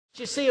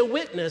You see, a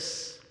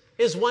witness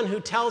is one who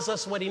tells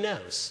us what he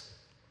knows.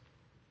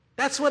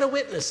 That's what a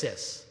witness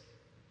is.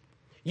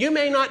 You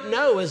may not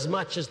know as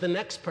much as the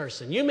next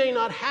person. You may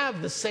not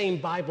have the same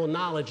Bible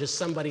knowledge as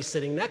somebody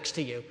sitting next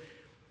to you.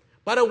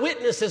 But a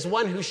witness is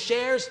one who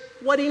shares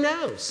what he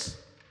knows.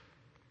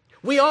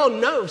 We all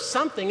know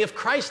something. If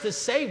Christ has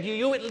saved you,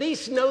 you at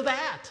least know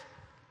that.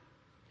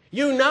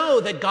 You know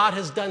that God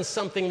has done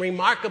something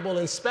remarkable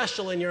and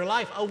special in your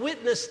life. A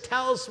witness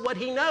tells what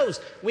he knows.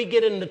 We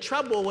get into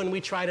trouble when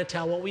we try to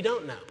tell what we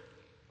don't know.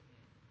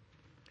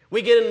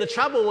 We get into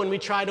trouble when we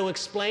try to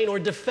explain or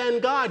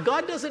defend God.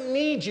 God doesn't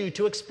need you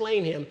to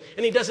explain him,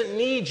 and he doesn't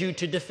need you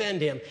to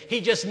defend him.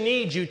 He just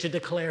needs you to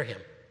declare him.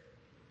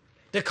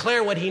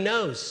 Declare what he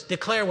knows.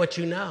 Declare what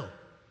you know.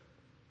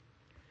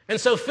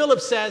 And so Philip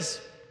says,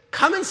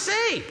 come and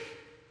see.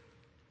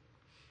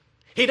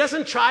 He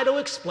doesn't try to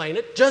explain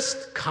it.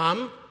 Just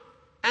come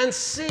and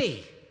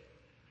see.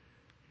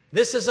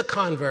 This is a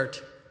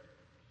convert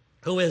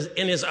who is,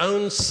 in his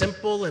own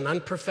simple and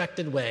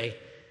unperfected way,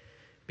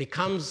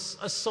 becomes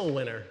a soul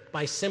winner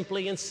by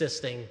simply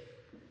insisting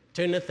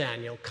to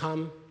Nathanael,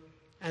 come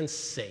and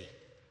see.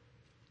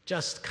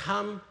 Just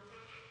come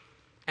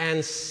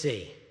and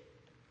see.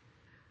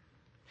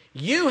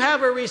 You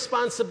have a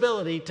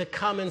responsibility to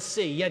come and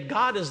see, yet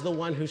God is the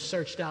one who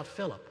searched out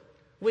Philip.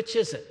 Which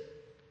is it?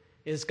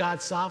 Is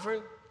God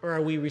sovereign, or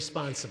are we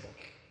responsible?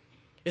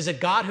 Is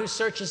it God who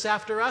searches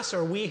after us,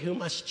 or we who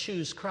must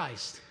choose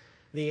Christ?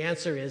 The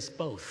answer is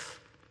both.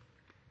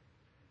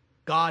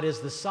 God is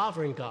the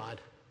sovereign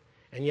God,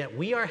 and yet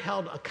we are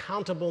held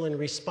accountable and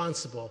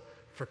responsible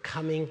for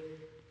coming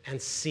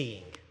and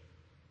seeing.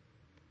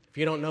 If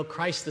you don't know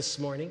Christ this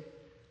morning,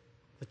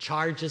 the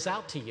charge is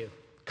out to you.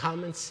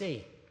 Come and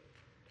see.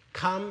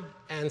 Come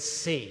and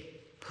see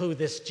who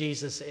this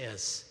Jesus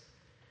is.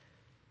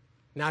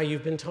 Now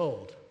you've been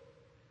told.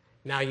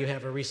 Now you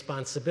have a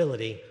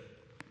responsibility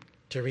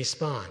to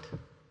respond.